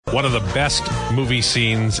One of the best movie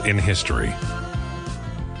scenes in history.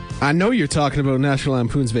 I know you're talking about National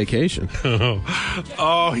Lampoon's Vacation.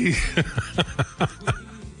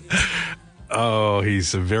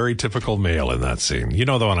 He's a very typical male in that scene. You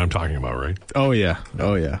know the one I'm talking about, right? Oh, yeah.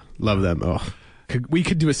 Love that. We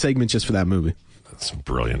could do a segment just for that movie. That's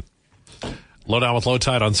brilliant. Lowdown with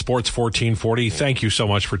Lowetide on Sports 1440. Thank you so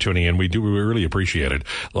much for tuning in. We really appreciate it.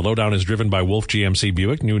 The Lowdown is driven by Wolf GMC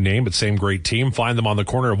Buick. New name, but same great team. Find them on the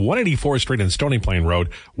corner of 184th Street and Stony Plain Road.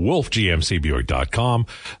 WolfGMCBuick.com.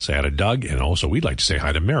 Say hi to Doug, and also we'd like to say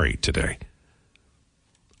hi to Mary today.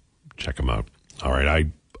 Check them out. All right,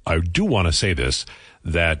 I do want to say this,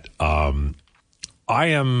 that I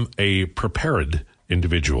am a prepared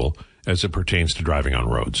individual as it pertains to driving on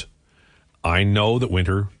roads. I know that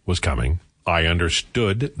winter was coming. I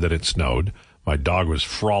understood that it snowed. My dog was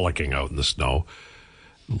frolicking out in the snow.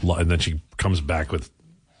 And then she comes back with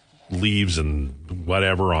leaves and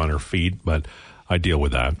whatever on her feet, but I deal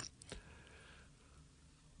with that.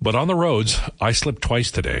 But on the roads, I slipped twice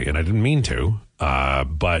today, and I didn't mean to,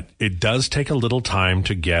 but it does take a little time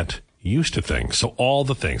to get used to things. So all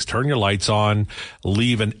the things, turn your lights on,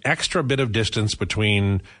 leave an extra bit of distance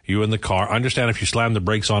between you and the car. Understand if you slam the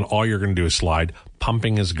brakes on, all you're going to do is slide.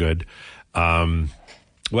 Pumping is good.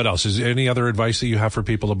 What else? Is there any other advice that you have for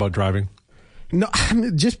people about driving? No,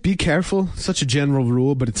 just be careful. Such a general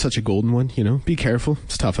rule, but it's such a golden one, you know. Be careful.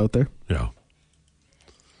 It's tough out there. Yeah.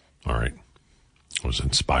 All right. I was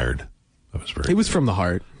inspired. That was very It was from the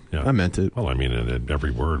heart. Yeah. I meant it. Well, I mean,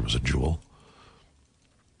 every word was a jewel.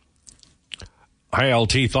 Hi,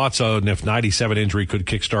 LT. Thoughts on if 97 injury could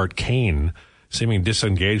kickstart Kane, seeming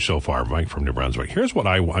disengaged so far? Mike from New Brunswick. Here's what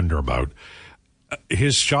I wonder about.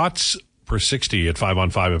 His shots per 60 at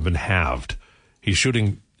 5-on-5 have been halved. He's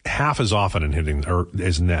shooting half as often and hitting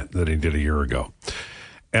his net than he did a year ago.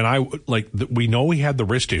 And we know he had the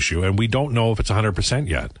wrist issue, and we don't know if it's 100%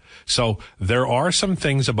 yet. So there are some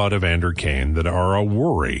things about Evander Kane that are a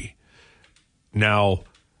worry. Now,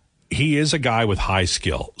 he is a guy with high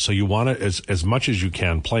skill, so you want to, as much as you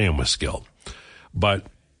can, play him with skill. But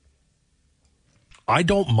I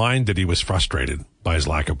don't mind that he was frustrated by his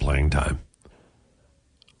lack of playing time.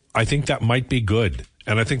 I think that might be good,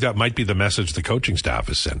 and I think that might be the message the coaching staff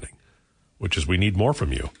is sending, which is we need more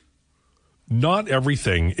from you. Not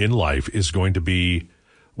everything in life is going to be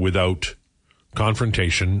without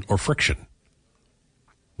confrontation or friction.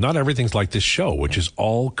 Not everything's like this show, which is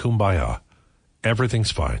all kumbaya.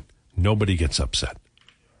 Everything's fine. Nobody gets upset.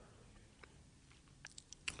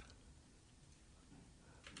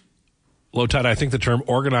 Lowetide, I think the term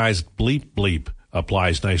organized bleep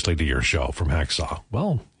applies nicely to your show from Hacksaw.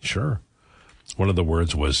 Well, sure. One of the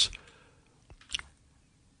words was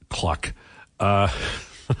cluck.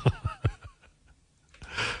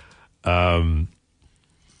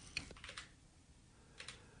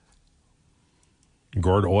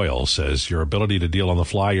 Gord Oil says, your ability to deal on the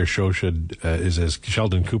fly, your show is, as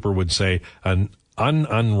Sheldon Cooper would say,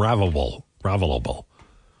 unravelable.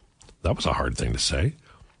 That was a hard thing to say.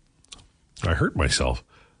 I hurt myself.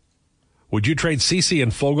 Would you trade Ceci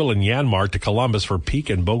and Fogel and Janmark to Columbus for Peak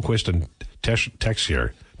and Boquist and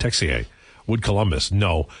Texier? Would Columbus?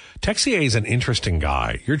 No. Texier is an interesting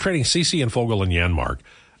guy. You're trading Ceci and Fogel and Janmark.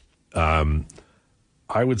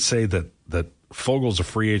 I would say that Fogel's a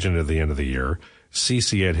free agent at the end of the year.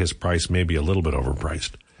 Ceci at his price may be a little bit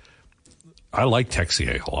overpriced. I like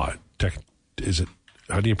Texier a lot.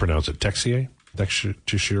 How do you pronounce it? Texier?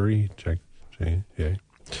 Texier?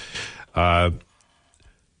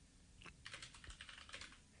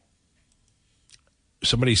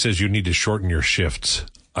 Somebody says you need to shorten your shifts.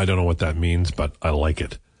 I don't know what that means, but I like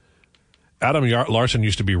it. Adam Larson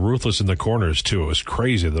used to be ruthless in the corners, too. It was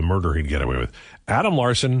crazy, the murder he'd get away with. Adam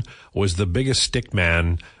Larson was the biggest stick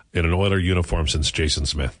man in an Oiler uniform since Jason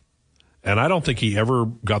Smith. And I don't think he ever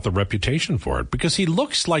got the reputation for it because he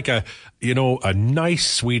looks like a nice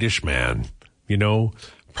Swedish man,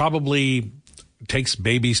 probably takes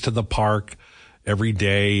babies to the park every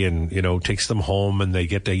day and, takes them home and they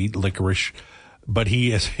get to eat licorice. But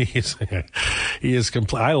he is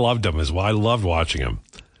complete. I loved him as well. I loved watching him.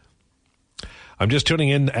 I'm just tuning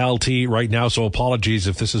in, LT, right now, so apologies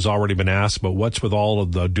if this has already been asked, but what's with all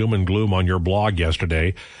of the doom and gloom on your blog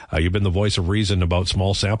yesterday? You've been the voice of reason about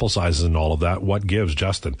small sample sizes and all of that. What gives,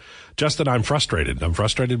 Justin? Justin, I'm frustrated. I'm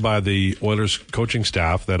frustrated by the Oilers coaching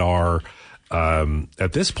staff that are,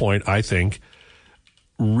 at this point, I think,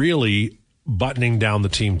 really buttoning down the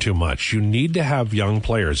team too much. You need to have young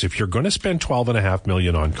players. If you're going to spend $12.5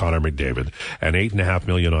 million on Connor McDavid and $8.5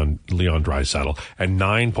 million on Leon Draisaitl and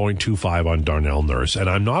 $9.25 on Darnell Nurse, and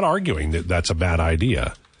I'm not arguing that that's a bad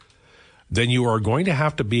idea, then you are going to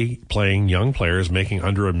have to be playing young players making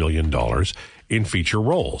under $1 million in feature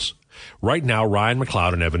roles. Right now, Ryan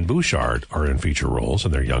McLeod and Evan Bouchard are in feature roles,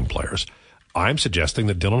 and they're young players. I'm suggesting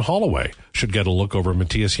that Dylan Holloway should get a look over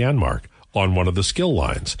Matthias Janmark on one of the skill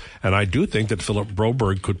lines. And I do think that Philip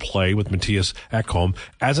Broberg could play with Matthias Ekholm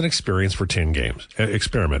as an experiment for 10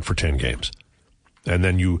 games. And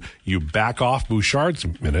then you back off Bouchard's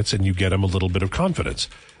minutes and you get him a little bit of confidence.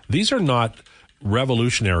 These are not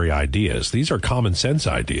revolutionary ideas. These are common sense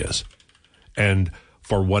ideas. And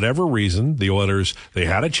for whatever reason, the Oilers, they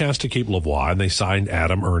had a chance to keep Lavoie and they signed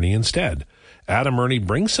Adam Ernie instead. Adam Ernie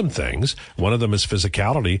brings some things. One of them is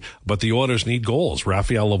physicality, but the Oilers need goals.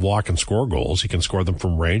 Raphael Lavoie can score goals. He can score them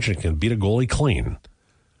from range and can beat a goalie clean.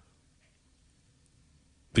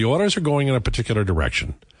 The Oilers are going in a particular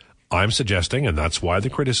direction. I'm suggesting, and that's why the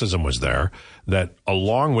criticism was there, that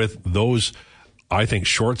along with those, I think,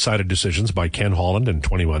 short-sighted decisions by Ken Holland and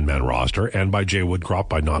 21-man roster and by Jay Woodcroft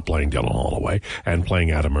by not playing Dylan Holloway and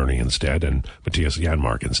playing Adam Ernie instead and Matthias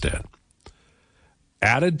Janmark instead,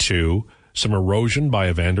 added to some erosion by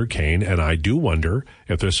Evander Kane, and I do wonder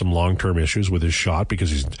if there's some long-term issues with his shot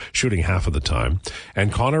because he's shooting half of the time,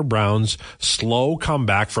 and Connor Brown's slow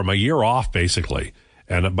comeback from a year off, basically.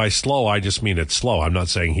 And by slow, I just mean it's slow. I'm not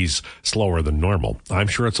saying he's slower than normal. I'm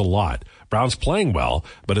sure it's a lot. Brown's playing well,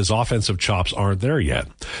 but his offensive chops aren't there yet.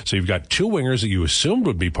 So you've got two wingers that you assumed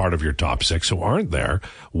would be part of your top six who aren't there,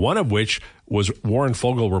 one of which was Warren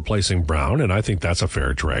Foegele replacing Brown, and I think that's a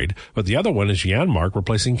fair trade. But the other one is Janmark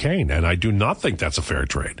replacing Kane, and I do not think that's a fair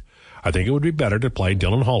trade. I think it would be better to play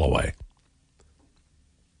Dylan Holloway.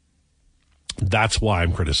 That's why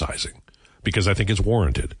I'm criticizing, because I think it's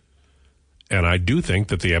warranted. And I do think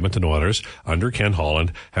that the Edmonton Oilers, under Ken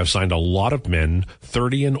Holland, have signed a lot of men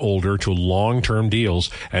 30 and older to long-term deals,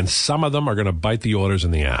 and some of them are going to bite the Oilers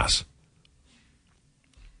in the ass.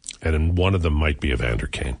 And one of them might be Evander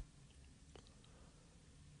Kane.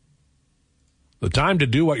 The time to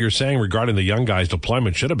do what you're saying regarding the young guys'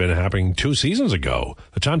 deployment should have been happening 2 seasons ago.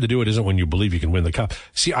 The time to do it isn't when you believe you can win the cup.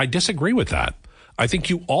 See, I disagree with that. I think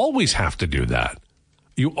you always have to do that.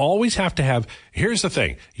 You always have to have, here's the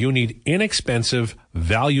thing, you need inexpensive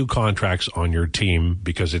value contracts on your team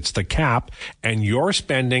because it's the cap and you're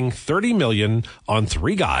spending $30 million on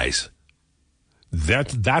 3 guys.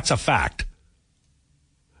 That's a fact.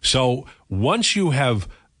 So once you have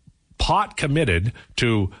pot committed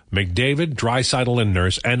to McDavid, Draisaitl, and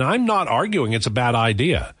Nurse, and I'm not arguing it's a bad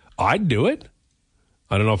idea. I'd do it.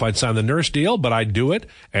 I don't know if I'd sign the Nurse deal, but I'd do it.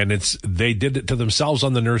 And they did it to themselves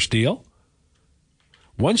on the Nurse deal.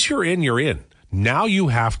 Once you're in, you're in. Now you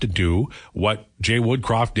have to do what Jay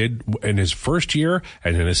Woodcroft did in his first year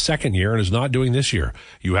and in his second year and is not doing this year.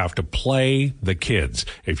 You have to play the kids.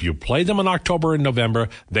 If you play them in October and November,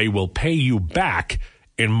 they will pay you back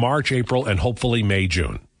in March, April, and hopefully May,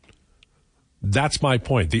 June. That's my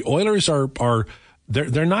point. The Oilers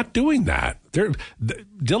they're not doing that.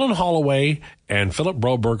 Dylan Holloway and Philip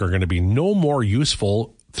Broberg are going to be no more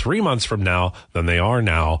useful 3 months from now than they are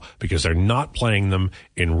now because they're not playing them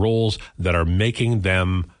in roles that are making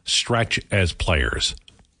them stretch as players.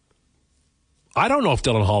 I don't know if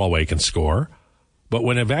Dylan Holloway can score, but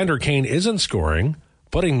when Evander Kane isn't scoring,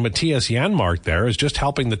 putting Matthias Janmark there is just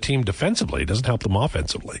helping the team defensively. It doesn't help them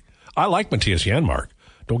offensively. I like Matthias Janmark.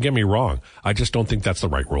 Don't get me wrong. I just don't think that's the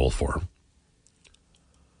right role for him.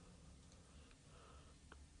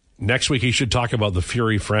 Next week, he should talk about the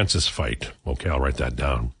Fury-Francis fight. Okay, I'll write that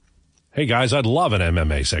down. Hey, guys, I'd love an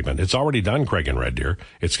MMA segment. It's already done, Craig and Red Deer.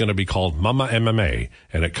 It's going to be called Mama MMA,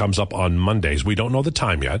 and it comes up on Mondays. We don't know the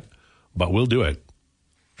time yet, but we'll do it.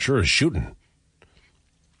 Sure as shooting.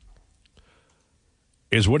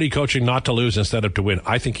 Is Woody coaching not to lose instead of to win?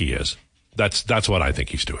 I think he is. That's what I think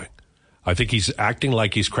he's doing. I think he's acting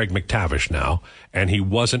like he's Craig McTavish now, and he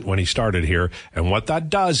wasn't when he started here. And what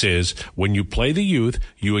that does is, when you play the youth,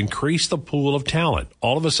 you increase the pool of talent.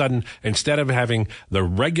 All of a sudden, instead of having the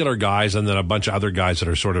regular guys and then a bunch of other guys that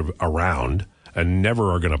are sort of around and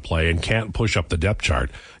never are going to play and can't push up the depth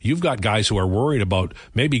chart, you've got guys who are worried about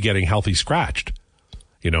maybe getting healthy scratched.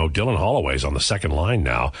 You know, Dylan Holloway's on the second line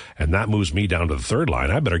now, and that moves me down to the third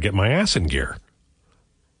line. I better get my ass in gear.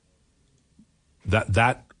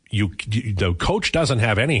 The coach doesn't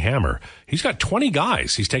have any hammer. He's got 20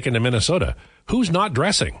 guys he's taken to Minnesota. Who's not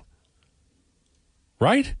dressing?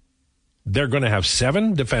 Right? They're going to have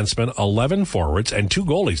 7 defensemen, 11 forwards, and 2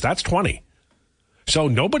 goalies. That's 20. So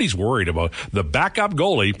nobody's worried about the backup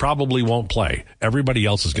goalie probably won't play. Everybody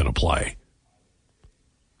else is going to play.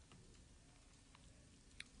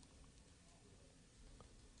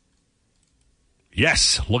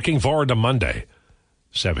 Yes, looking forward to Monday.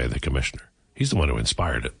 Seve, the commissioner. He's the one who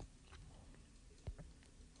inspired it.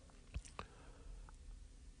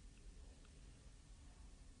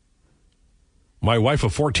 My wife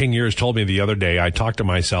of 14 years told me the other day I talked to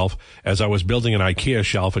myself as I was building an IKEA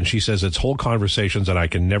shelf, and she says it's whole conversations and I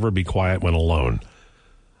can never be quiet when alone.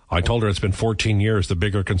 I told her it's been 14 years. The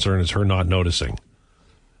bigger concern is her not noticing.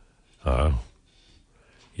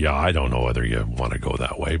 Yeah, I don't know whether you want to go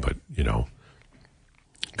that way, but, you know,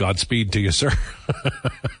 Godspeed to you, sir.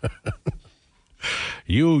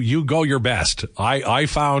 You go your best. I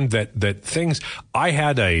found that things, I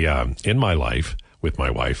had in my life with my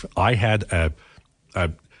wife, I had a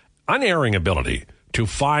unerring ability to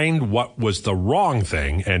find what was the wrong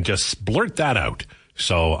thing and just blurt that out.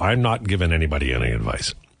 So I'm not giving anybody any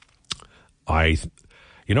advice.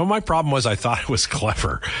 My problem was I thought I was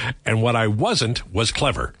clever, and what I wasn't was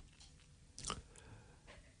clever.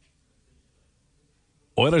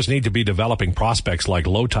 Oilers need to be developing prospects like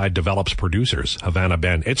Lowetide develops producers. Havana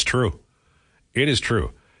Ben. It's true. It is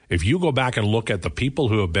true. If you go back and look at the people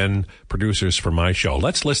who have been producers for my show,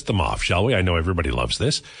 let's list them off, shall we? I know everybody loves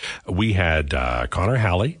this. We had Connor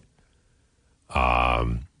Halley.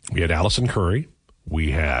 We had Allison Curry.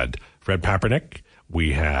 We had Fred Papernick.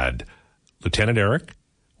 We had Lieutenant Eric.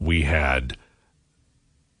 We had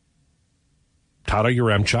Tata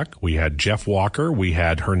Yaremchuk. We had Jeff Walker. We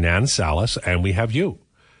had Hernan Salas. And we have you.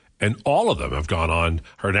 And all of them have gone on.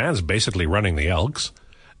 Hernan's basically running the Elks.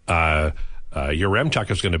 Yaremchuk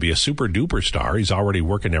is going to be a super duper star. He's already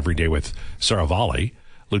working every day with Saravalli.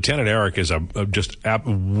 Lieutenant Eric is a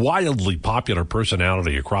wildly popular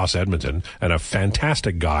personality across Edmonton and a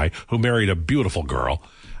fantastic guy who married a beautiful girl.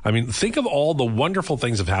 I mean, think of all the wonderful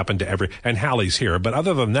things that have happened to and Hallie's here. But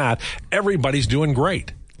other than that, everybody's doing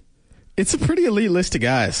great. It's a pretty elite list of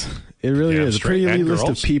guys. It really is. A pretty elite list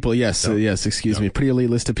of people. Yes, excuse me. Pretty elite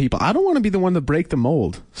list of people. I don't want to be the one to break the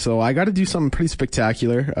mold. So I got to do something pretty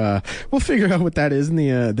spectacular. We'll figure out what that is in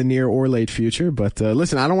the near or late future. But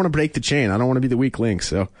listen, I don't want to break the chain. I don't want to be the weak link.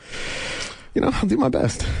 So, I'll do my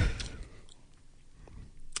best.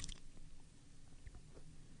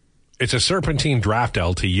 It's a serpentine draft,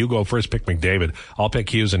 LT. You go first, pick McDavid. I'll pick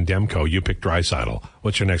Hughes and Demko. You pick Draisaitl.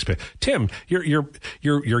 What's your next pick? Tim,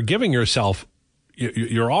 you're giving yourself,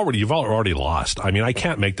 you've already lost. I mean, I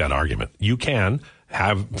can't make that argument. You can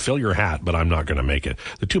fill your hat, but I'm not going to make it.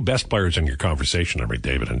 The two best players in your conversation are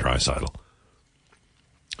McDavid and Draisaitl.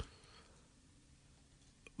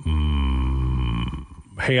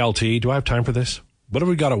 Hey, LT, do I have time for this? What have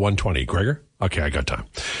we got at 1:20, Gregor? Okay, I got time.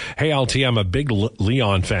 Hey, LT, I'm a big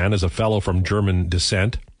Leon fan as a fellow from German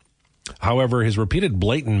descent. However, his repeated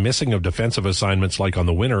blatant missing of defensive assignments like on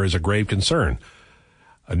the winner is a grave concern.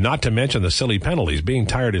 Not to mention the silly penalties. Being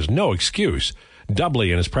tired is no excuse.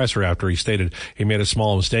 Doubly in his presser after he stated he made a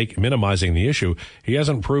small mistake minimizing the issue, he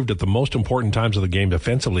hasn't proved at the most important times of the game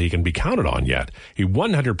defensively he can be counted on yet. He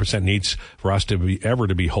 100% needs for us to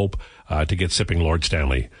be hope to get sipping Lord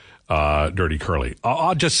Stanley Dirty Curly.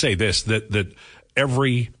 I'll just say this, that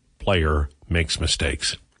every player makes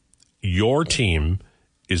mistakes. Your team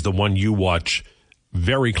is the one you watch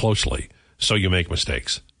very closely, so you make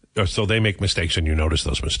mistakes. So they make mistakes and you notice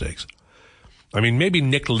those mistakes. I mean, maybe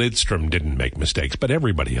Nick Lidstrom didn't make mistakes, but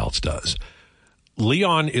everybody else does.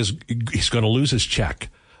 Leon he's going to lose his check,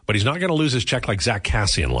 but he's not going to lose his check like Zach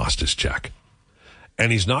Cassian lost his check.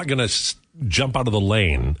 And he's not going to jump out of the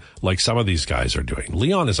lane like some of these guys are doing.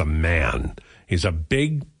 Leon is a man. He's a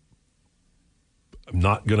big, I'm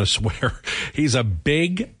not going to swear, he's a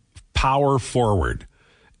big power forward.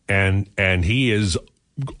 And he is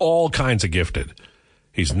all kinds of gifted.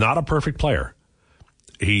 He's not a perfect player.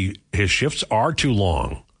 His shifts are too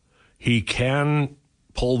long. He can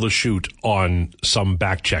pull the chute on some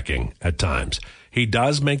back checking at times. He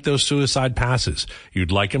does make those suicide passes.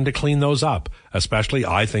 You'd like him to clean those up, especially,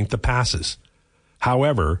 I think, the passes.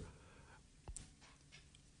 However,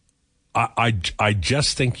 I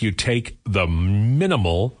just think you take the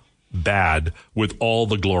minimal bad with all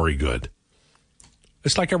the glory good.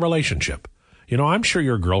 It's like a relationship. I'm sure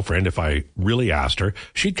your girlfriend, if I really asked her,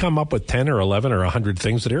 she'd come up with 10 or 11 or 100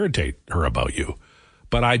 things that irritate her about you.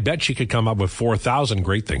 But I bet she could come up with 4,000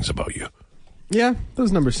 great things about you. Yeah,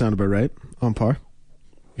 those numbers sound about right. On par.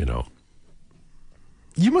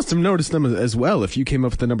 You must have noticed them as well if you came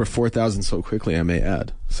up with the number 4,000 so quickly, I may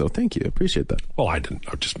add. So thank you. Appreciate that. Well, I didn't.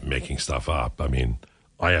 I'm just making stuff up. I mean,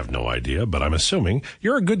 I have no idea, but I'm assuming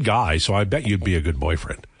you're a good guy, so I bet you'd be a good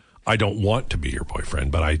boyfriend. I don't want to be your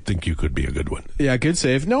boyfriend, but I think you could be a good one. Yeah, good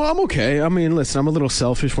save. No, I'm okay. I mean, listen, I'm a little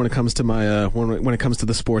selfish when it comes to my when it comes to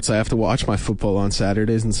the sports. I have to watch my football on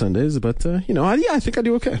Saturdays and Sundays, but I think I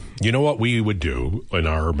do okay. You know what we would do in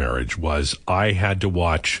our marriage was I had to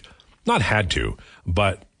watch, not had to,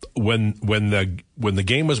 but when the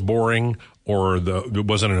game was boring or it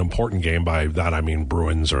wasn't an important game, by that I mean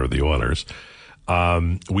Bruins or the Oilers,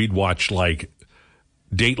 we'd watch like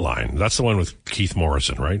Dateline. That's the one with Keith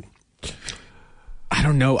Morrison, right? I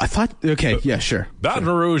don't know. I thought, okay, yeah, sure. Baton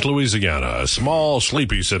Rouge, Louisiana, a small,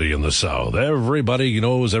 sleepy city in the South. Everybody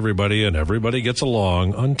knows everybody and everybody gets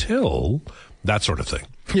along until that sort of thing.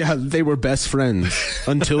 Yeah, they were best friends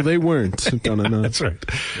until they weren't. That's right.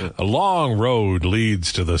 A long road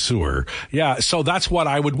leads to the sewer. Yeah, so that's what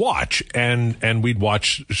I would watch. And we'd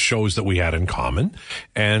watch shows that we had in common.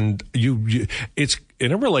 And it's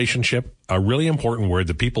in a relationship, a really important word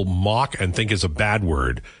that people mock and think is a bad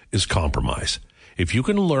word is compromise. If you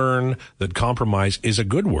can learn that compromise is a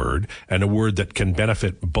good word and a word that can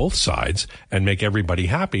benefit both sides and make everybody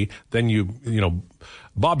happy, then you know,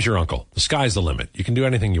 Bob's your uncle. The sky's the limit. You can do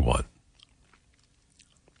anything you want.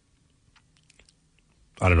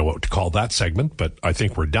 I don't know what to call that segment, but I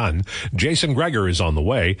think we're done. Jason Greger is on the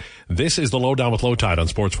way. This is the Lowdown with Lowetide on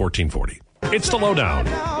Sports 1440. It's the Lowdown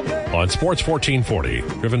on Sports 1440,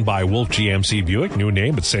 driven by Wolf GMC Buick. New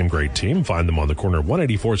name, but same great team. Find them on the corner of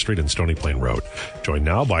 184th Street and Stony Plain Road. Joined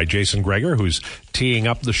now by Jason Greger, who's teeing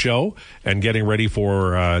up the show and getting ready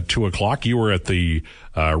for 2 o'clock. You were at the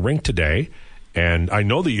rink today, and I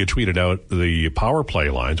know that you tweeted out the power play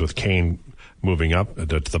lines with Kane moving up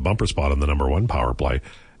to the bumper spot on the number 1 power play.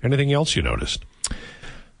 Anything else you noticed?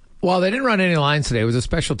 Well, they didn't run any lines today. It was a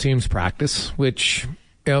special teams practice, which,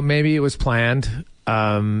 you know, maybe it was planned.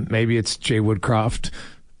 Maybe it's Jay Woodcroft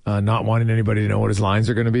not wanting anybody to know what his lines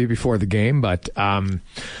are going to be before the game. But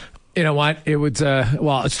you know what? It was,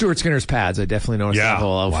 Stuart Skinner's pads. I definitely noticed that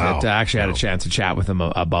whole outfit. I actually had a chance to chat with him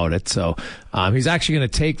about it. So he's actually going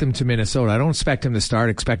to take them to Minnesota. I don't expect him to start.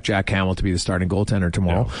 I expect Jack Hamill to be the starting goaltender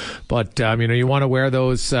tomorrow. No. But, you know, you want to wear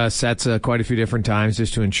those sets quite a few different times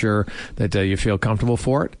just to ensure that you feel comfortable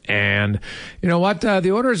for it. And you know what?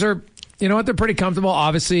 The Oilers are... You know what? They're pretty comfortable.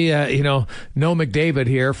 Obviously, you know, no McDavid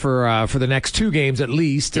here for the next 2 games at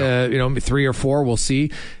least. You know, 3 or 4, we'll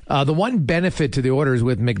see. The one benefit to the Oilers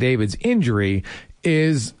with McDavid's injury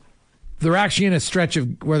is they're actually in a stretch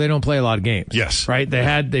of where they don't play a lot of games. Yes. Right?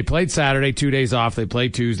 They played Saturday, 2 days off. They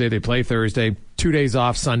played Tuesday. They play Thursday, 2 days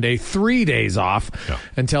off. Sunday, 3 days off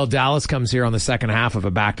until Dallas comes here on the second half of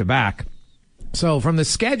a back-to-back. So from the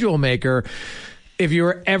schedule maker, if you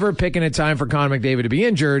were ever picking a time for Connor McDavid to be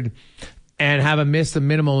injured and have him miss the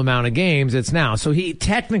minimal amount of games, it's now. So he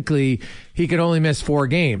could only miss 4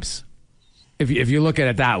 games if you look at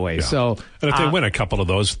it that way. Yeah. So, and if they win a couple of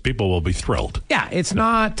those, people will be thrilled. Yeah, it's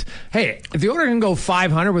not. Hey, if the Oilers can go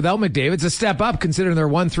 500 without McDavid, it's a step up considering they're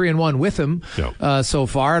 1-3-1 with him so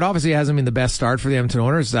far. It obviously hasn't been the best start for the Edmonton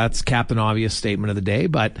Oilers. That's Captain Obvious statement of the day.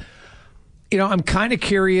 But you know, I'm kind of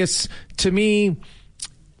curious. To me,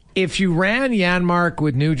 if you ran Janmark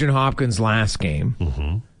with Nugent Hopkins last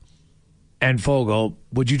game and Fogle,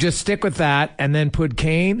 would you just stick with that and then put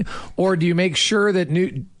Kane? Or do you make sure that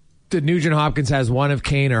Nugent Hopkins has one of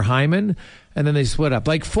Kane or Hyman and then they split up?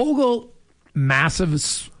 Like Fogle, massive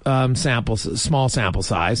small sample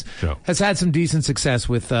size, has had some decent success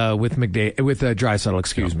with Draisaitl,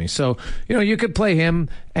 excuse me. So, you know, you could play him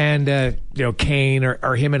and, you know, Kane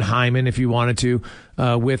or him and Hyman if you wanted to,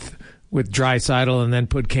 with Draisaitl and then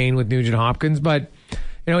put Kane with Nugent Hopkins. But,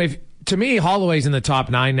 you know, to me, Holloway's in the top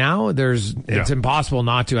 9 now. It's impossible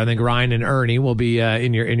not to. I think Ryan and Ernie will be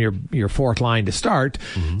in your fourth line to start.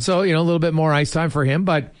 So, you know, a little bit more ice time for him.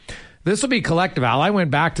 But this will be collective, Al. I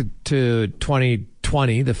went back to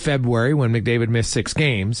 2020, the February, when McDavid missed 6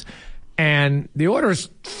 games. And the Oilers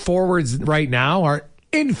forwards right now are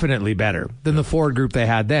infinitely better than the forward group they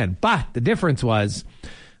had then. But the difference was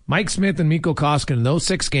Mike Smith and Mikko Koskinen in those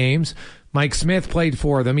 6 games. Mike Smith played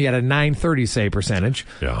 4 of them. He had a .930 save percentage.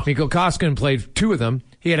 Mikko Koskinen played 2 of them.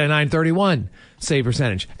 He had a .931 save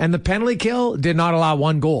percentage. And the penalty kill did not allow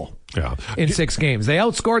 1 goal in 6 games. They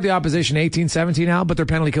outscored the opposition 18-17 now, but their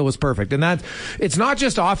penalty kill was perfect. And it's not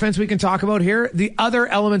just offense we can talk about here. The other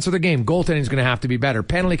elements of the game, goaltending is going to have to be better.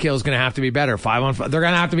 Penalty kill is going to have to be better. 5-on-5. They're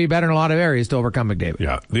going to have to be better in a lot of areas to overcome McDavid.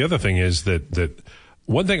 Yeah. The other thing is that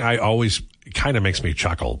one thing I always kind of makes me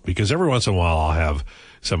chuckle, because every once in a while I'll have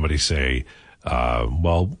somebody say,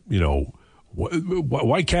 well, you know,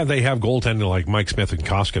 why can't they have goaltending like Mike Smith and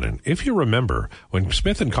Koskinen? If you remember, when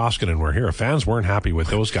Smith and Koskinen were here, fans weren't happy with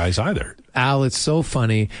those guys either. Al, it's so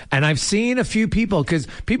funny. And I've seen a few people, because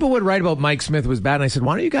people would write about Mike Smith was bad. And I said,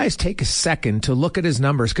 why don't you guys take a second to look at his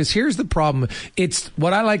numbers? Because here's the problem. It's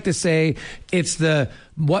what I like to say. It's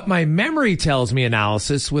what my memory tells me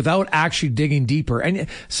analysis without actually digging deeper. And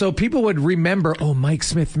so people would remember, oh, Mike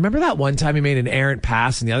Smith, remember that one time he made an errant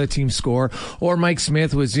pass and the other team scored? Or Mike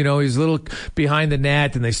Smith was, you know, he was a little behind the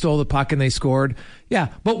net and they stole the puck and they scored. Yeah,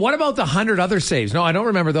 but what about the 100 other saves? No, I don't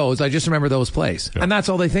remember those. I just remember those plays. Yeah. And that's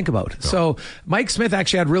all they think about. Yeah. So Mike Smith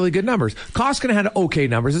actually had really good numbers. Koskinen had okay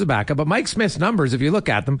numbers as a backup, but Mike Smith's numbers, if you look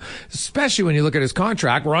at them, especially when you look at his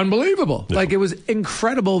contract, were unbelievable. Yeah. Like, it was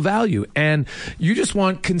incredible value. And you just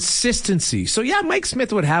want consistency. So, yeah, Mike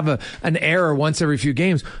Smith would have an error once every few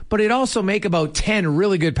games, but he'd also make about 10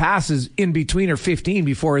 really good passes in between, or 15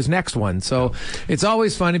 before his next one. So it's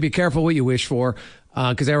always fun to be careful what you wish for.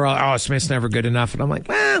 Because they were all, Smith's never good enough. And I'm like,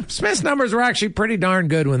 Smith's numbers were actually pretty darn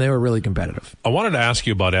good when they were really competitive. I wanted to ask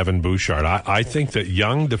you about Evan Bouchard. I think that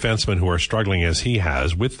young defensemen who are struggling as he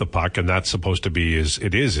has with the puck, and that's supposed to be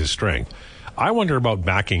his strength. I wonder about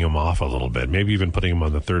backing him off a little bit, maybe even putting him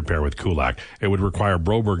on the third pair with Kulak. It would require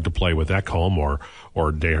Broberg to play with Ekholm or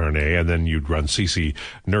Desharnais, and then you'd run Ceci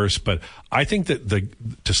Nurse. But I think that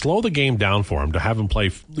to slow the game down for him, to have him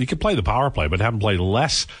play, he could play the power play, but have him play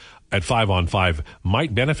less at 5-on-5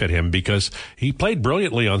 might benefit him, because he played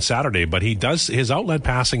brilliantly on Saturday, but his outlet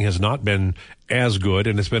passing has not been as good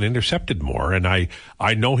and has been intercepted more. And I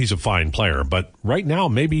know he's a fine player, but right now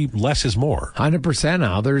maybe less is more. 100%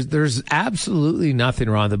 now. There's absolutely nothing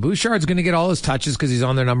wrong. The Bouchard's going to get all his touches because he's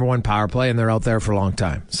on their number one power play and they're out there for a long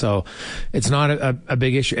time. So it's not a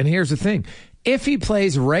big issue. And here's the thing. If he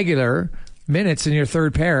plays regular minutes in your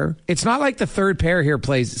third pair, it's not like the third pair here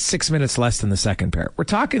plays 6 minutes less than the second pair. We're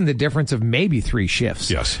talking the difference of maybe 3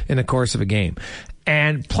 shifts in the course of a game.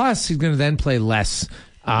 And plus, he's going to then play less,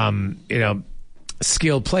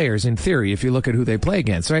 skilled players in theory, if you look at who they play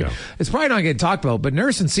against, right? Yeah. It's probably not getting talked about, but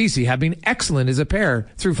Nurse and Ceci have been excellent as a pair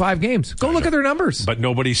through 5 games. Go look at their numbers. But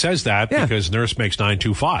nobody says that because Nurse makes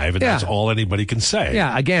 9.25, and that's all anybody can say.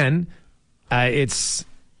 Yeah, again,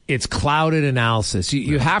 it's clouded analysis.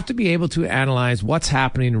 You have to be able to analyze what's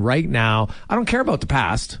happening right now. I don't care about the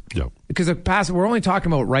past. Yep. Because the past, we're only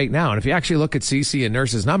talking about right now. And if you actually look at Ceci and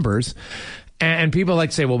Nurse's numbers, and people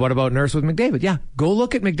like to say, well, what about Nurse with McDavid? Yeah, go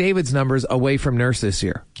look at McDavid's numbers away from Nurse this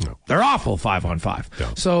year. No. They're awful 5-on-5.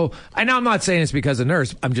 Yeah. So, I know I'm not saying it's because of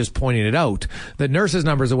Nurse. I'm just pointing it out that Nurse's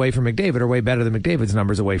numbers away from McDavid are way better than McDavid's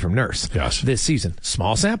numbers away from Nurse this season.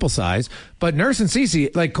 Small sample size, but Nurse and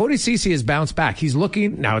Ceci, like Cody Ceci has bounced back. He's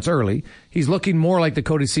looking, now it's early, he's looking more like the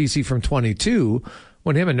Cody Ceci from 22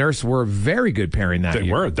 when him and Nurse were a very good pairing that year.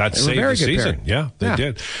 They were. That saved the season. Yeah, they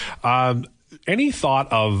did. Any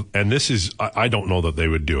thought of, and this is, I don't know that they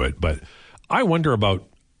would do it, but I wonder about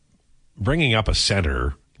bringing up a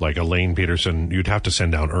center like a Lane Peterson. You'd have to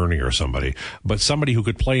send down Ernie or somebody, but somebody who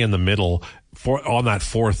could play in the middle on that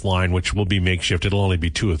fourth line, which will be makeshift. It'll only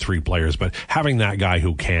be 2 or 3 players, but having that guy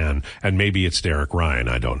who can, and maybe it's Derek Ryan.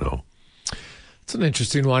 I don't know. It's an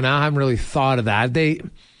interesting one. I haven't really thought of that.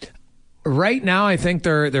 Right now, I think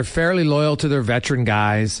they're fairly loyal to their veteran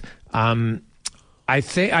guys.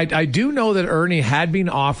 I do know that Ernie had been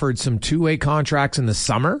offered some 2-way contracts in the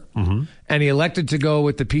summer, and he elected to go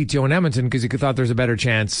with the PTO in Edmonton because he thought there's a better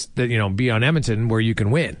chance that, be on Edmonton where you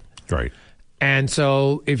can win. Right. And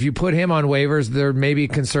so if you put him on waivers, there may be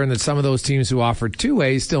concern that some of those teams who offered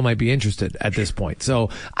 2-ways still might be interested at this point.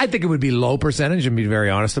 So I think it would be low percentage, and be very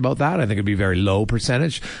honest about that. I think it'd be very low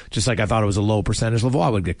percentage, just like I thought it was a low percentage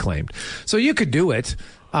Lavoie would get claimed. So you could do it.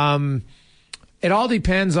 It all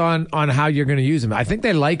depends on how you're going to use him. I think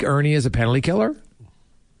they like Ernie as a penalty killer.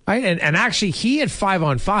 Right? And actually, he at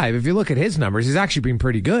 5-on-5, if you look at his numbers, he's actually been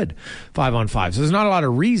pretty good 5-on-5. So there's not a lot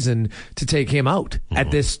of reason to take him out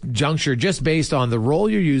at this juncture, just based on the role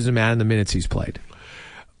you're using him at and the minutes he's played.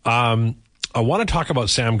 I want to talk about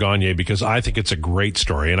Sam Gagner because I think it's a great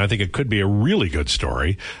story, and I think it could be a really good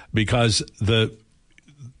story because the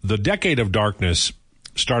decade of darkness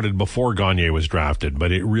started before Gagner was drafted,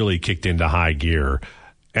 but it really kicked into high gear.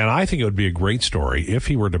 And I think it would be a great story if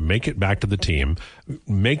he were to make it back to the team,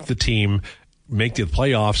 make the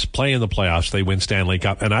playoffs, play in the playoffs, they win Stanley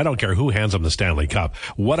Cup, and I don't care who hands them the Stanley Cup.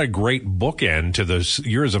 What a great bookend to the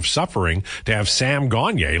years of suffering to have Sam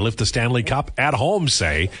Gagner lift the Stanley Cup at home,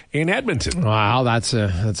 say, in Edmonton. Wow, that's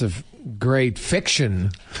a great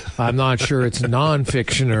fiction. I'm not sure it's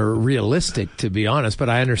nonfiction or realistic, to be honest, but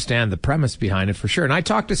I understand the premise behind it for sure. And I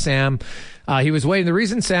talked to Sam. He was waiting. The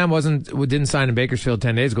reason Sam didn't sign in Bakersfield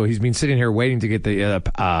 10 days ago, he's been sitting here waiting to get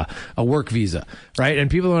a work visa, right?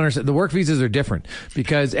 And people don't understand. The work visas are different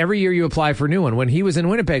because every year you apply for a new one. When he was in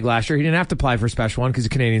Winnipeg last year, he didn't have to apply for a special one because he's a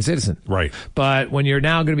Canadian citizen. Right. But when you're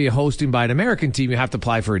now going to be hosting by an American team, you have to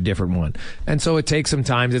apply for a different one. And so it takes some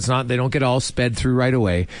time. They don't get all sped through right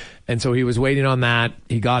away. And so he was waiting on that.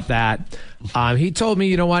 He got that. He told me,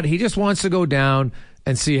 you know what? He just wants to go down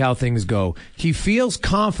and see how things go. He feels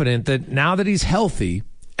confident that now that he's healthy,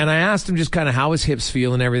 and I asked him just kind of how his hips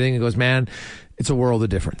feel and everything. He goes, man, it's a world of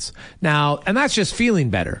difference. Now, and that's just feeling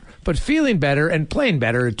better. But feeling better and playing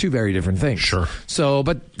better are two very different things. Sure. So,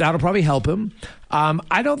 but that'll probably help him.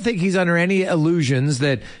 I don't think he's under any illusions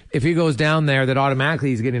that if he goes down there that automatically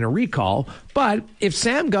he's getting a recall. But if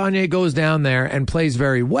Sam Gagner goes down there and plays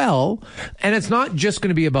very well, and it's not just going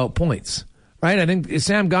to be about points, right? I think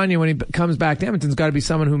Sam Gagner, when he comes back to Edmonton's got to be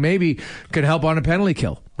someone who maybe could help on a penalty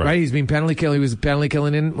kill, right? He's been penalty killing. He was penalty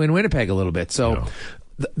killing in Winnipeg a little bit. So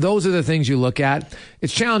those are the things you look at.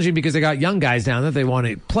 It's challenging because they got young guys down that they want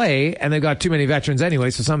to play, and they've got too many veterans anyway,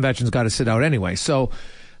 so some veterans got to sit out anyway. So,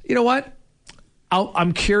 you know what?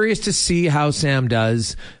 I'm curious to see how Sam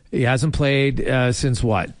does. He hasn't played since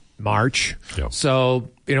what? March. Yep. So,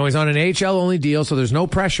 he's on an AHL-only deal, so there's no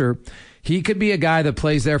pressure. He could be a guy that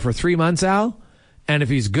plays there for 3 months, Al, and if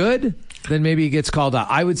he's good, then maybe he gets called out.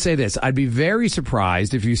 I would say this. I'd be very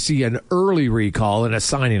surprised if you see an early recall and a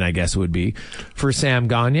signing, I guess it would be, for Sam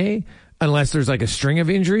Gagner, unless there's like a string of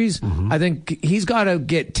injuries. Mm-hmm. I think he's got to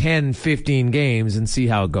get 10, 15 games and see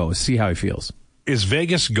how it goes, see how he feels. Is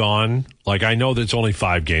Vegas gone? Like, I know that it's only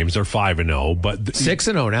 5 games. They're 5-0, but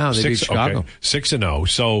 6-0 now. They beat Chicago. Okay, 6-0.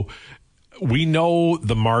 So we know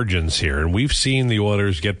the margins here, and we've seen the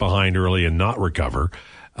Oilers get behind early and not recover.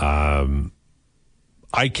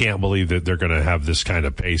 I can't believe that they're going to have this kind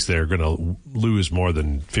of pace. They're going to lose more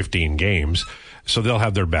than 15 games, so they'll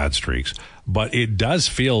have their bad streaks. But it does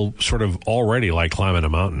feel sort of already like climbing a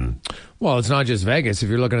mountain. Well, it's not just Vegas. If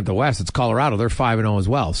you're looking at the West, it's Colorado. They're 5-0 as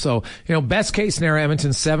well. So, best case scenario,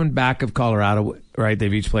 Edmonton 7 back of Colorado, right?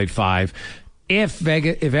 They've each played 5. If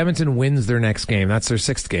Edmonton wins their next game, that's their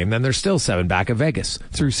 6th game, then they're still 7 back of Vegas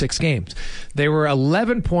through 6 games. They were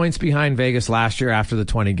 11 points behind Vegas last year after the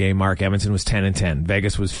 20-game mark. Edmonton was 10-10.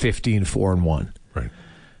 Vegas was 15-4-1. Right.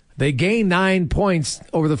 They gained 9 points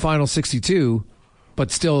over the final 62, but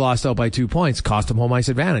still lost out by 2 points, cost them home ice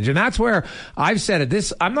advantage. And that's where I've said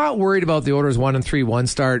it. I'm not worried about the Oilers 1-3-1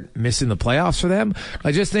 start missing the playoffs for them.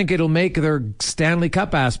 I just think it'll make their Stanley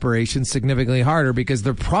Cup aspirations significantly harder because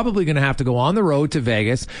they're probably going to have to go on the road to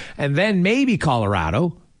Vegas and then maybe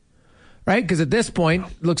Colorado, right? Because at this point,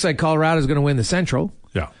 it looks like Colorado's going to win the Central.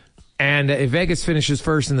 Yeah. And if Vegas finishes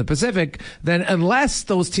first in the Pacific, then unless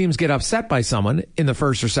those teams get upset by someone in the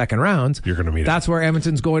first or second rounds, you're going to meet that's where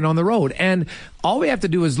Edmonton's going on the road. And all we have to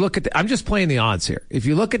do is look at I'm just playing the odds here. If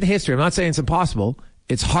you look at the history, I'm not saying it's impossible.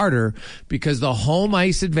 It's harder because the home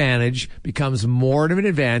ice advantage becomes more of an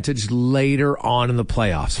advantage later on in the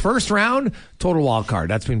playoffs. First round, total wild card.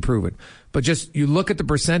 That's been proven. But just you look at the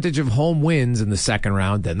percentage of home wins in the second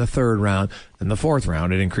round, then the third round, then the fourth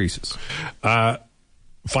round, it increases.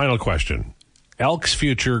 Final question. Elk's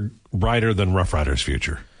future brighter than Rough Riders'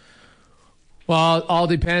 future? Well, it all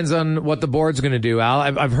depends on what the board's going to do, Al.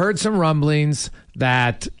 I've heard some rumblings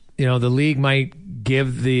that, the league might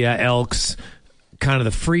give the Elks kind of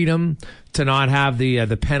the freedom to not have the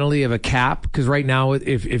penalty of a cap. Because right now,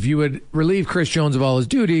 if you would relieve Chris Jones of all his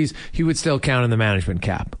duties, he would still count in the management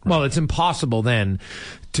cap. Right. Well, it's impossible then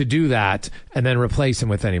to do that and then replace him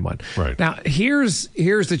with anyone. Right. Now, here's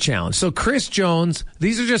the challenge. So Chris Jones,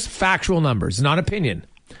 these are just factual numbers, not opinion.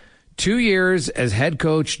 2 years as head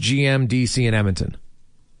coach, GM, DC, in Edmonton.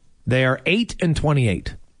 They are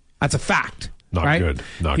 8-28. That's a fact. Not right?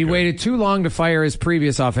 good. He waited too long to fire his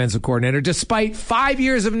previous offensive coordinator, despite 5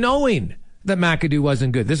 years of knowing that McAdoo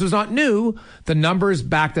wasn't good. This was not new. The numbers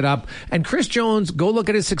backed it up. And Chris Jones, go look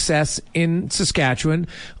at his success in Saskatchewan.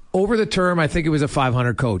 Over the term, I think it was a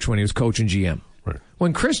 .500 coach when he was coaching GM. Right.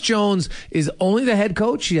 When Chris Jones is only the head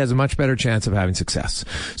coach, he has a much better chance of having success.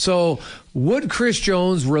 So would Chris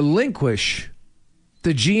Jones relinquish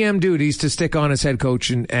the GM duties to stick on as head coach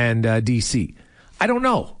and DC? I don't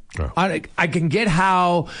know. Oh. I can get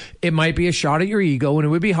how it might be a shot at your ego, and it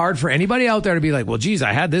would be hard for anybody out there to be like, well, geez,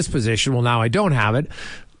 I had this position. Well, now I don't have it.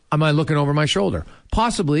 Am I looking over my shoulder?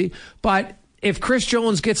 Possibly. But if Chris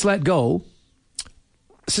Jones gets let go,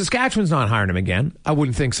 Saskatchewan's not hiring him again. I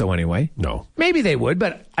wouldn't think so anyway. No. Maybe they would,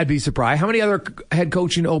 but I'd be surprised. How many other head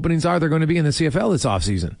coaching openings are there going to be in the CFL this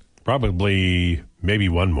offseason? Probably maybe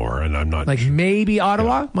one more, and I'm not like sure. Maybe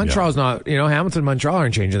Ottawa? Yeah. Montreal's not, Hamilton and Montreal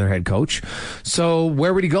aren't changing their head coach. So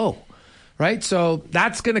where would he go? Right? So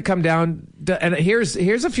that's going to come down to, and here's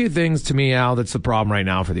a few things to me, Al, that's the problem right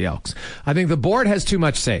now for the Elks. I think the board has too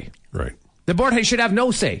much say. Right. The board should have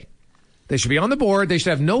no say. They should be on the board. They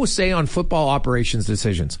should have no say on football operations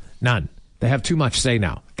decisions. None. They have too much say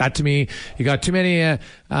now. That, to me, you got too many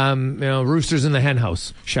roosters in the hen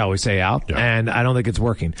house, shall we say, Al? Yeah. And I don't think it's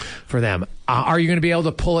working for them. Are you going to be able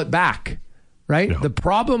to pull it back? Right? No. The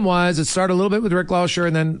problem was it started a little bit with Rick Lauscher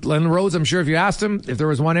and then Len Rhodes. I'm sure if you asked him, if there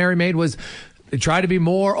was one error he made was They try to be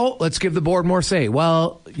more, let's give the board more say.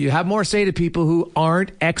 Well, you have more say to people who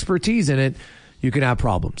aren't expertise in it, you can have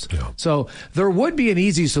problems. Yeah. So there would be an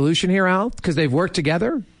easy solution here, Al, because they've worked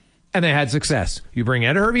together and they had success. You bring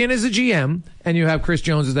Ed Hervey in as a GM and you have Chris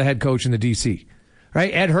Jones as the head coach in the DC.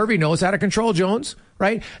 Right? Ed Hervey knows how to control Jones,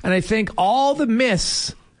 right? And I think all the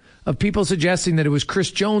myths of people suggesting that it was Chris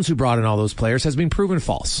Jones who brought in all those players has been proven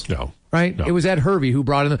false. No. Right? No. It was Ed Hervey who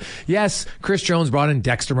brought in yes, Chris Jones brought in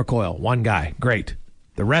Dexter McCoyle, one guy. Great.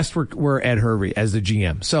 The rest were Ed Hervey as the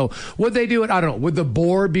GM. So would they do it? I don't know. Would the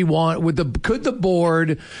board could the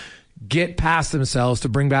board get past themselves to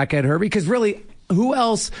bring back Ed Hervey? Because really, who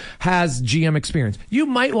else has GM experience? You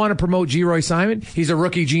might want to promote G. Roy Simon. He's a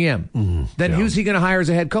rookie GM. Then who's he going to hire as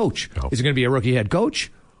a head coach? No. Is it going to be a rookie head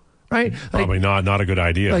coach? Right? Probably not a good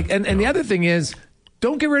idea. And the other thing is,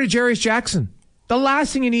 don't get rid of Jarius Jackson. The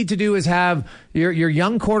last thing you need to do is have your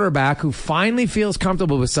young quarterback who finally feels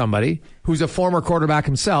comfortable with somebody who's a former quarterback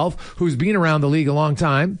himself, who's been around the league a long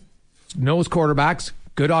time, knows quarterbacks,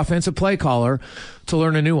 good offensive play caller, to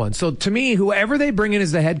learn a new one. So to me, whoever they bring in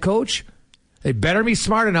as the head coach, they better be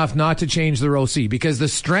smart enough not to change their OC, because the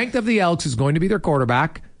strength of the Elks is going to be their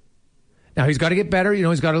quarterback. Now, he's got to get better.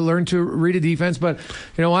 He's got to learn to read a defense. But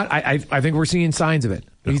you know what? I think we're seeing signs of it.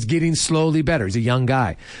 No. He's getting slowly better. He's a young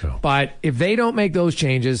guy. No. But if they don't make those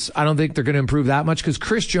changes, I don't think they're going to improve that much, because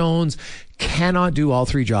Chris Jones cannot do all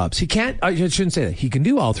three jobs. He can't. I shouldn't say that. He can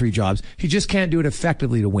do all three jobs. He just can't do it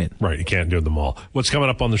effectively to win. Right. He can't do them all. What's coming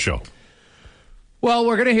up on the show? Well,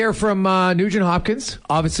 we're going to hear from Nugent Hopkins.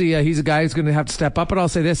 Obviously, he's a guy who's going to have to step up. But I'll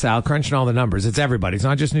say this, Al, crunching all the numbers. It's everybody. It's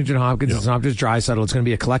not just Nugent Hopkins. Yeah. It's not just Draisaitl. It's going to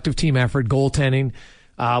be a collective team effort, goaltending.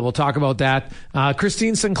 We'll talk about that.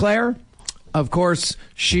 Christine Sinclair, of course,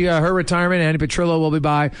 her retirement. Andy Petrillo will be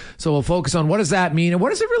by. So we'll focus on what does that mean, and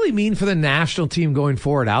what does it really mean for the national team going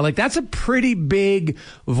forward, Al? Like, that's a pretty big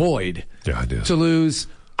void to lose.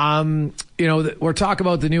 We're talking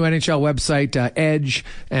about the new NHL website, Edge,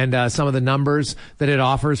 and some of the numbers that it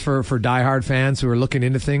offers for diehard fans who are looking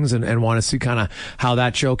into things and want to see kind of how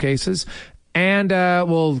that showcases. And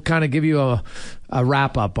we'll kind of give you a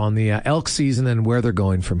wrap up on the Elk season and where they're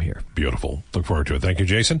going from here. Beautiful. Look forward to it. Thank you,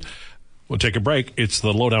 Jason. We'll take a break. It's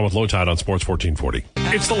the Lowdown with Lowetide on Sports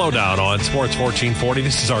 1440. It's the Lowdown on Sports 1440.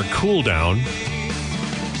 This is our cool down.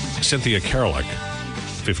 Cynthia Karalik,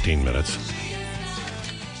 15 minutes.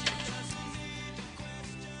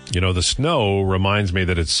 The snow reminds me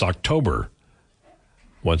that it's October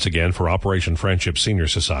once again for Operation Friendship Senior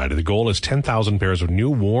Society. The goal is 10,000 pairs of new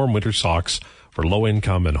warm winter socks for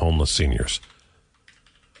low-income and homeless seniors.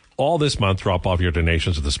 All this month, drop off your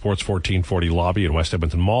donations at the Sports 1440 lobby in West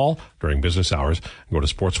Edmonton Mall during business hours. Go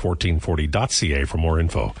to sports1440.ca for more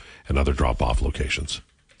info and other drop-off locations.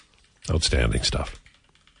 Outstanding stuff.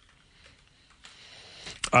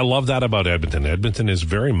 I love that about Edmonton. Edmonton is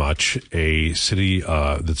very much a city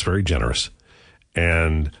that's very generous.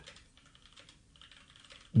 And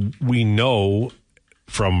we know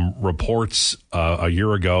from reports a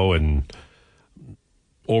year ago and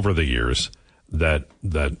over the years that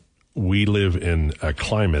we live in a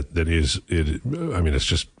climate that it's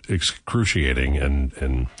just excruciating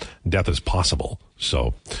and death is possible.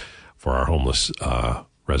 So for our homeless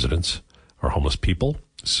residents, our homeless people.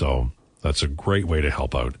 So that's a great way to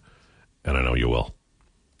help out, and I know you will.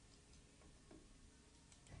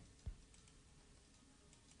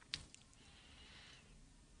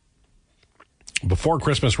 Before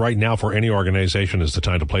Christmas, right now, for any organization, is the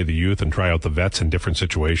time to play the youth and try out the vets in different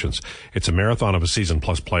situations. It's a marathon of a season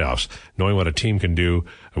plus playoffs. Knowing what a team can do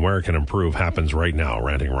and where it can improve happens right now,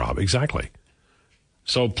 Ranting Rob. Exactly.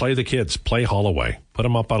 So play the kids. Play Holloway. Put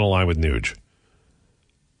them up on a line with Nuge.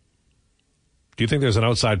 Do you think there's an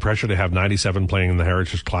outside pressure to have 97 playing in the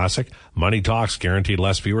Heritage Classic? Money talks, guaranteed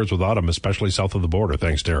less viewers without them, especially south of the border.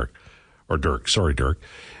 Thanks, Derek. Or Dirk. Sorry, Dirk.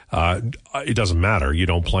 It doesn't matter. You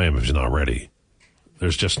don't play him if he's not ready.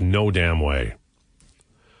 There's just no damn way.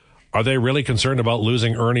 Are they really concerned about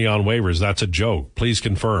losing Ernie on waivers? That's a joke. Please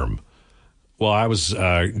confirm. Well, I was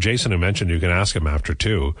Jason who mentioned, you can ask him after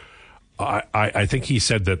too. I think he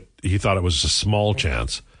said that he thought it was a small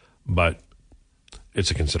chance, but it's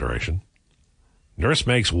a consideration. Nurse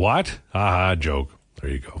makes what? Joke. There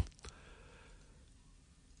you go.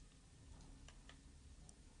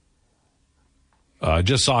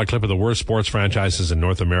 Just saw a clip of the worst sports franchises in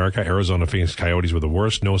North America. Arizona Phoenix Coyotes were the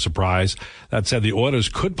worst. No surprise. That said, the Oilers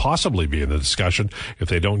could possibly be in the discussion if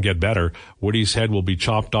they don't get better. Woody's head will be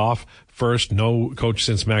chopped off. First, no coach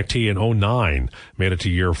since Mac T in 2009 made it to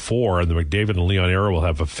year 4, and the McDavid and Leon era will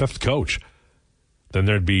have a 5th coach. Then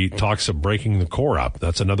there'd be talks of breaking the core up.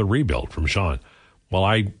 That's another rebuild from Sean. Well,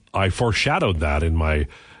 I foreshadowed that in my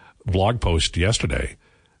blog post yesterday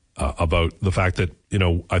about the fact that,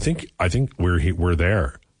 I think we're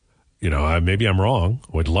there. Maybe I'm wrong.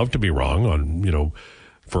 Would love to be wrong on,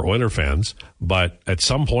 for Oiler fans, but at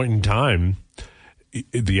some point in time,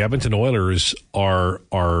 the Edmonton Oilers are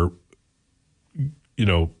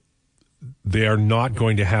they are not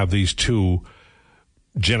going to have these two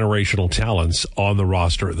generational talents on the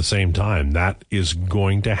roster at the same time. That is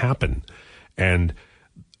going to happen. And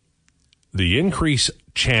the increased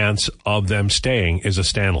chance of them staying is a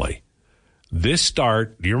Stanley. This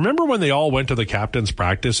start, do you remember when they all went to the captain's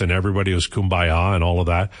practice and everybody was kumbaya and all of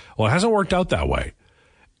that? Well, it hasn't worked out that way.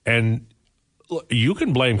 And you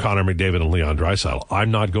can blame Connor McDavid and Leon Draisaitl.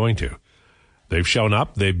 I'm not going to. They've shown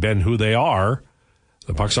up. They've been who they are.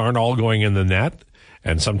 The pucks aren't all going in the net,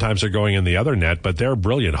 and sometimes they're going in the other net, but they're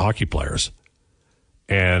brilliant hockey players.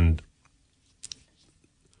 And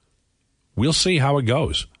we'll see how it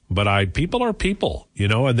goes. But people are people,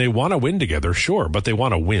 and they want to win together, sure, but they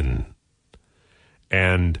want to win.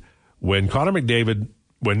 And when Connor McDavid,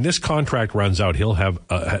 when this contract runs out, he'll have,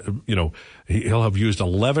 he'll have used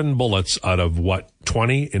 11 bullets out of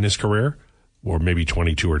 20 in his career, or maybe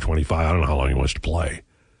 22 or 25. I don't know how long he wants to play.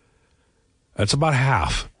 That's about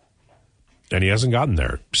half, and he hasn't gotten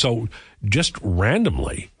there. So just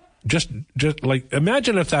randomly, just like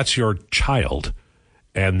imagine if that's your child,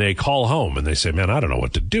 and they call home and they say, "Man, I don't know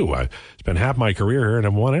what to do. I spent half my career here and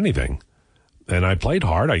haven't won anything, and I played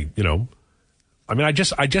hard. I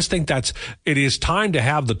just think it is time to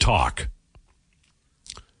have the talk."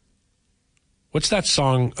 What's that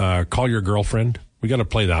song, Call Your Girlfriend? We got to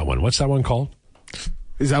play that one. What's that one called?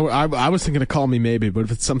 Is that I was thinking of Call Me Maybe, but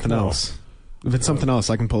if it's something else. If it's something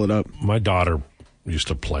else, I can pull it up. My daughter used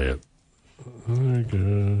to play it.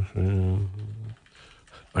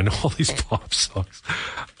 I know all these pop songs.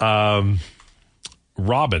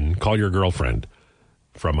 Robin, Call Your Girlfriend,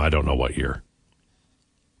 from I don't know what year.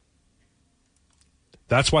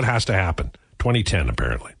 That's what has to happen. 2010,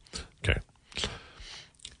 apparently. Okay.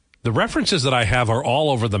 The references that I have are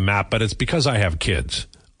all over the map, but it's because I have kids.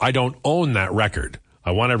 I don't own that record. I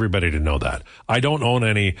want everybody to know that. I don't own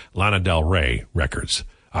any Lana Del Rey records.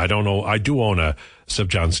 I don't know. I do own a Sir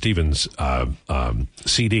John Stevens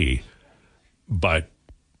CD, but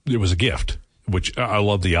it was a gift, which I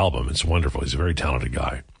love the album. It's wonderful. He's a very talented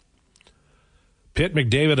guy. Pitt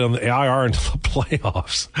McDavid on the IR until the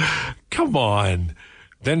playoffs. Come on.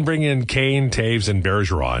 Then bring in Kane, Taves, and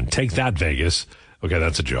Bergeron. Take that, Vegas. Okay,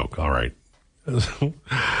 that's a joke. All right.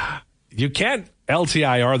 You can't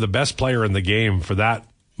LTIR the best player in the game for that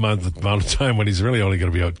amount of time when he's really only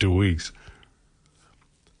going to be out 2 weeks.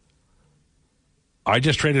 I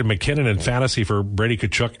just traded McKinnon in fantasy for Brady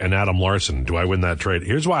Tkachuk and Adam Larson. Do I win that trade?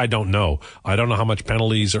 Here's why I don't know. I don't know how much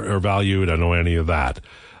penalties are valued. I don't know any of that.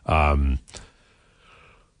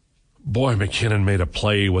 Boy, McKinnon made a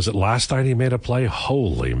play. Was it last night he made a play?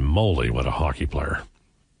 Holy moly, what a hockey player.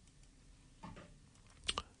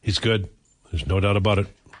 He's good. There's no doubt about it.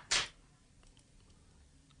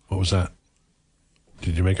 What was that?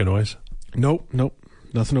 Did you make a noise? Nope.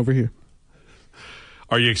 Nothing over here.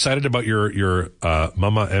 Are you excited about your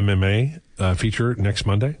Mama MMA feature next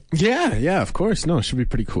Monday? Yeah, of course. No, it should be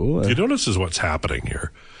pretty cool. You know, this is what's happening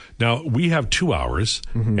here. Now, we have 2 hours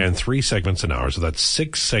and 3 segments an hour, so that's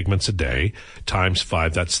 6 segments a day times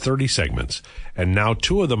 5. That's 30 segments. And now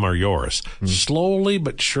 2 of them are yours. Slowly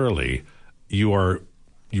but surely, you are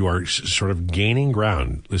sort of gaining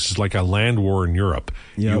ground. This is like a land war in Europe.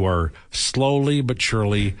 Yep. You are slowly but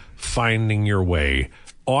surely finding your way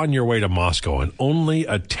on your way to Moscow, and only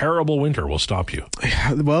a terrible winter will stop you.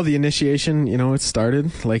 Well, the initiation, it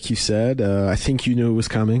started, like you said. I think you knew it was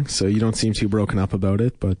coming, so you don't seem too broken up about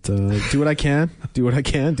it. But do what I can,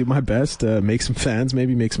 do my best, make some fans,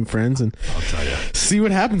 maybe make some friends, and I'll tell you, see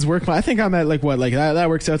what happens. I think I'm at that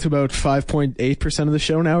works out to about 5.8% of the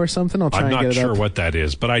show now or something. I'll try and get it up. I'm not sure what that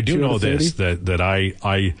is, but I do know this, that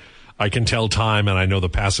I can tell time, and I know the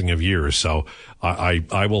passing of years, so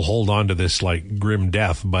I will hold on to this like grim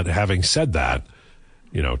death. But having said that,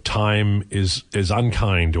 time is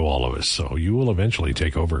unkind to all of us, so you will eventually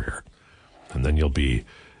take over here, and then you'll be,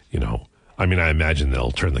 I imagine they'll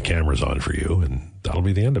turn the cameras on for you, and that'll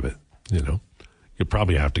be the end of it. You'll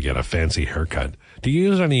probably have to get a fancy haircut. Do you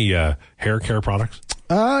use any hair care products?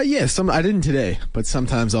 Yeah, I didn't today, but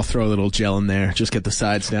sometimes I'll throw a little gel in there, just get the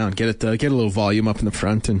sides down, get a little volume up in the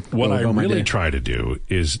front. And what I really try to do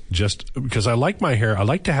is just because I like my hair, I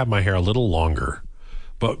like to have my hair a little longer,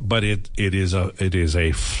 but it is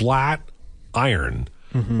a flat iron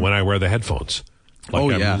when I wear the headphones.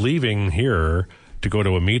 Like I'm leaving here to go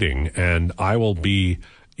to a meeting, and I will be,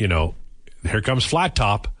 here comes flat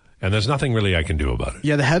top. And there's nothing really I can do about it.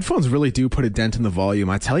 Yeah, the headphones really do put a dent in the volume.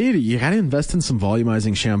 I tell you, you got to invest in some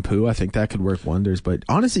volumizing shampoo. I think that could work wonders. But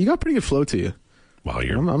honestly, you got pretty good flow to you. Well,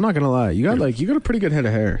 I'm not gonna lie. You got a pretty good head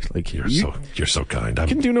of hair. Like you're so kind. You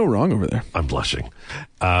can do no wrong over there. I'm blushing.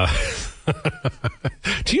 Do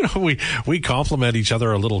you know we compliment each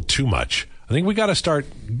other a little too much? I think we got to start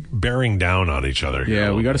bearing down on each other.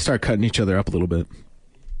 Yeah, we got to start cutting each other up a little bit.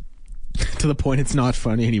 To the point it's not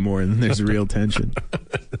funny anymore and there's real tension.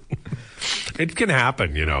 It can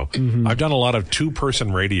happen, Mm-hmm. I've done a lot of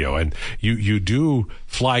two-person radio, and you do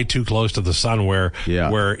fly too close to the sun where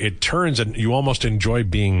it turns and you almost enjoy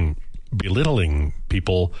belittling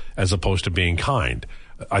people as opposed to being kind.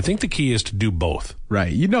 I think the key is to do both.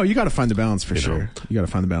 Right. You got to find the balance for sure. You got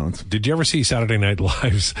to find the balance. Did you ever see Saturday Night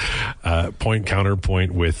Live's Point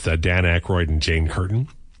Counterpoint with Dan Aykroyd and Jane Curtin?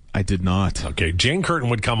 I did not. Okay. Jane Curtin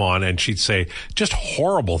would come on and she'd say just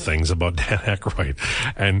horrible things about Dan Aykroyd.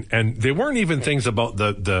 And they weren't even things about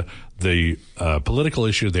the political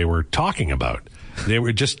issue they were talking about. They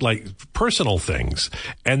were just like personal things.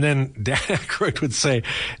 And then Dan Aykroyd would say,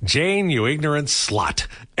 Jane, you ignorant slut.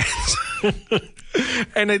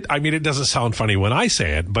 And it doesn't sound funny when I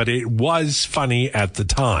say it, but it was funny at the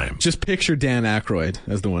time. Just picture Dan Aykroyd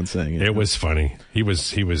as the one saying it. It was funny.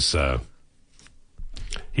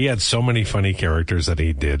 He had so many funny characters that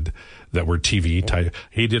he did that were TV type.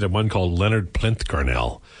 He did one called Leonard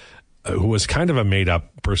Plinth-Garnell, who was kind of a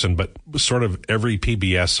made-up person, but sort of every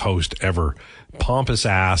PBS host ever. Pompous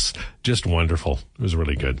ass, just wonderful. It was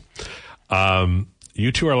really good.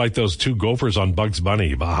 You two are like those two gophers on Bugs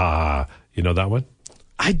Bunny. Bah. You know that one?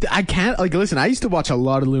 I can't, listen, I used to watch a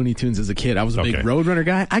lot of Looney Tunes as a kid. I was a big Roadrunner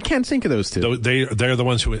guy. I can't think of those two. They're the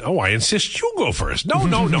ones who, I insist you go first. No,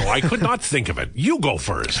 I could not think of it. You go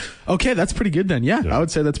first. Okay, that's pretty good then. Yeah, I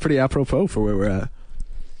would say that's pretty apropos for where we're at.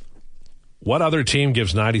 What other team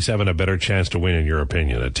gives 97 a better chance to win, in your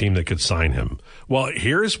opinion? A team that could sign him? Well,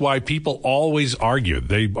 here's why people always argue.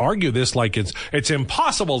 They argue this like it's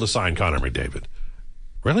impossible to sign Connor McDavid.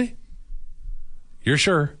 Really? You're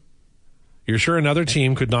sure? You're sure another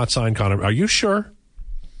team could not sign Connor? Are you sure?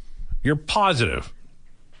 You're positive?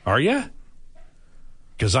 Are you?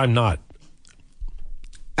 Because I'm not.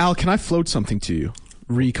 Al, can I float something to you?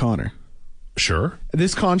 Connor. Sure.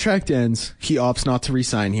 This contract ends. He opts not to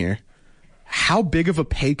re-sign here. How big of a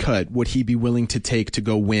pay cut would he be willing to take to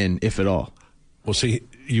go win, if at all? Well, see,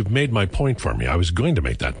 you've made my point for me. I was going to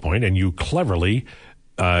make that point, and you cleverly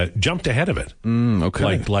jumped ahead of it.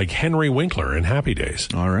 Okay. Like Henry Winkler in Happy Days.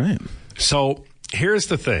 All right. So here's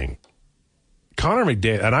the thing. Connor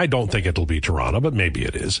McDavid, and I don't think it'll be Toronto, but maybe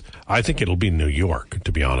it is. I think it'll be New York,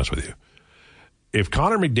 to be honest with you. If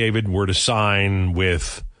Connor McDavid were to sign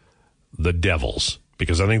with the Devils,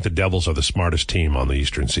 because I think the Devils are the smartest team on the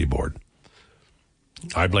Eastern Seaboard,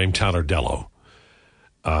 I blame Tyler Dellow.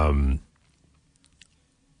 And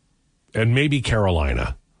maybe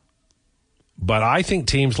Carolina. But I think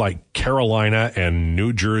teams like Carolina and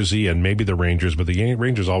New Jersey and maybe the Rangers, but the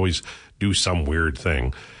Rangers always do some weird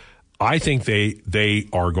thing. I think they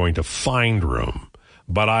are going to find room.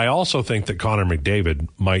 But I also think that Connor McDavid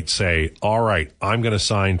might say, all right, I'm going to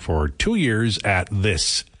sign for 2 years at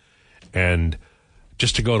this, and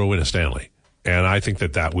just to go to win a Stanley. And I think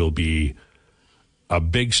that will be a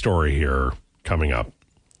big story here coming up.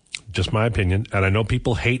 Just my opinion. And I know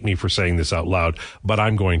people hate me for saying this out loud, but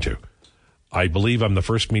I'm going to. I believe I'm the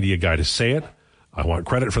first media guy to say it. I want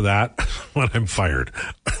credit for that when I'm fired.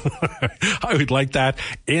 I would like that.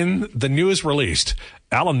 In the news released,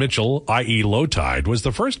 Alan Mitchell, i.e. Lowetide, was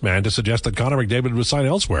the first man to suggest that Connor McDavid would sign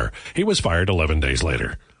elsewhere. He was fired 11 days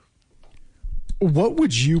later. What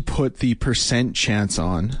would you put the % chance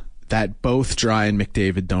on that both Dry and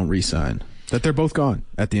McDavid don't re-sign? That they're both gone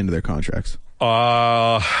at the end of their contracts?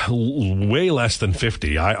 Way less than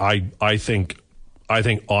 50. I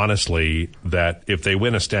think honestly that if they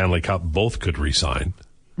win a Stanley Cup, both could re-sign.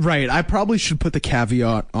 Right. I probably should put the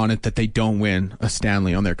caveat on it that they don't win a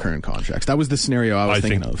Stanley on their current contracts. That was the scenario I was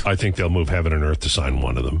thinking of. I think they'll move heaven and earth to sign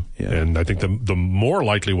one of them. Yeah. And I think the more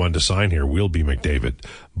likely one to sign here will be McDavid.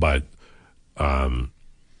 But I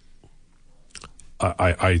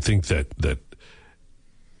think that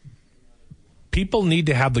people need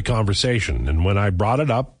to have the conversation. And when I brought it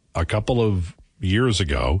up a couple of years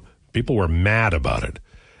ago, people were mad about it.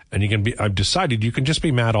 And I've decided you can just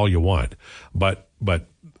be mad all you want. But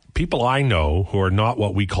people I know who are not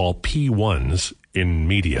what we call P1s in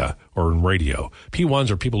media or in radio. P1s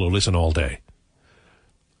are people who listen all day.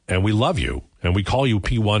 And we love you. And we call you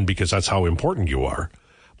P1 because that's how important you are.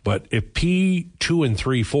 But if P2 and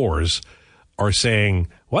 3 4s are saying,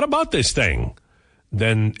 what about this thing?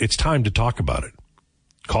 Then it's time to talk about it.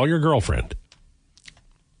 Call your girlfriend.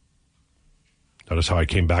 Notice how I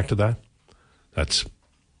came back to that? That's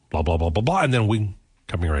blah, blah, blah, blah, blah. And then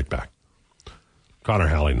coming right back. Connor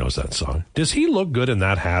Halley knows that song. Does he look good in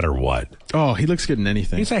that hat or what? Oh, he looks good in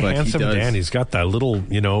anything. He's a handsome man. He's got that little,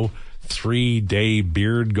 3-day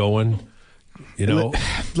beard going.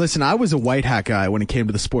 Listen, I was a white hat guy when it came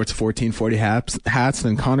to the Sports 1440 hats.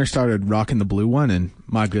 Then Connor started rocking the blue one, and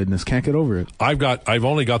my goodness, can't get over it. I've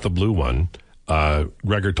only got the blue one.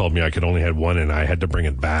 Gregor told me I could only have one, and I had to bring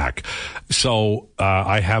it back. So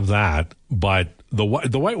I have that, but the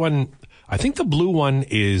white one, I think the blue one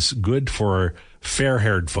is good for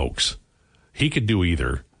fair-haired folks. He could do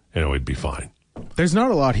either, and it would be fine. There's not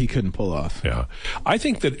a lot he couldn't pull off. Yeah. I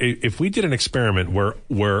think that if we did an experiment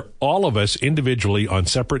where all of us individually on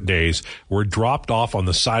separate days were dropped off on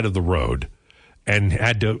the side of the road and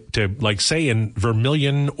had to like say in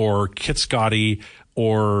Vermilion or Kitscotty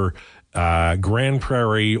or Grand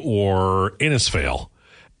Prairie or Innisfail,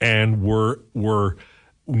 and were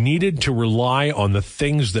needed to rely on the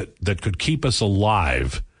things that could keep us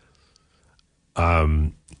alive,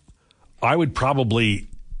 I would probably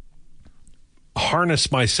harness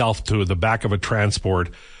myself to the back of a transport,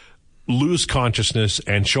 lose consciousness,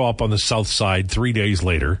 and show up on the south side 3 days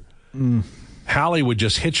later. Hallie would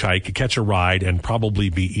just hitchhike, catch a ride, and probably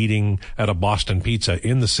be eating at a Boston Pizza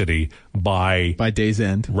in the city by day's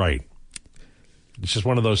end. Right. It's just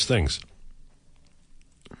one of those things.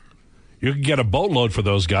 You could get a boatload for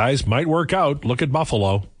those guys. Might work out. Look at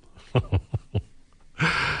Buffalo.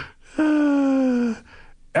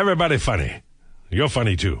 Everybody funny. You're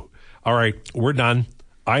funny too. All right, we're done.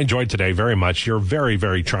 I enjoyed today very much. You're very,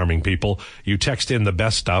 very charming people. You text in the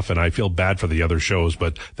best stuff, and I feel bad for the other shows,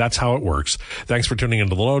 but that's how it works. Thanks for tuning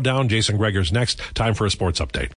into the Lowdown. Jason Gregor's next. Time for a sports update.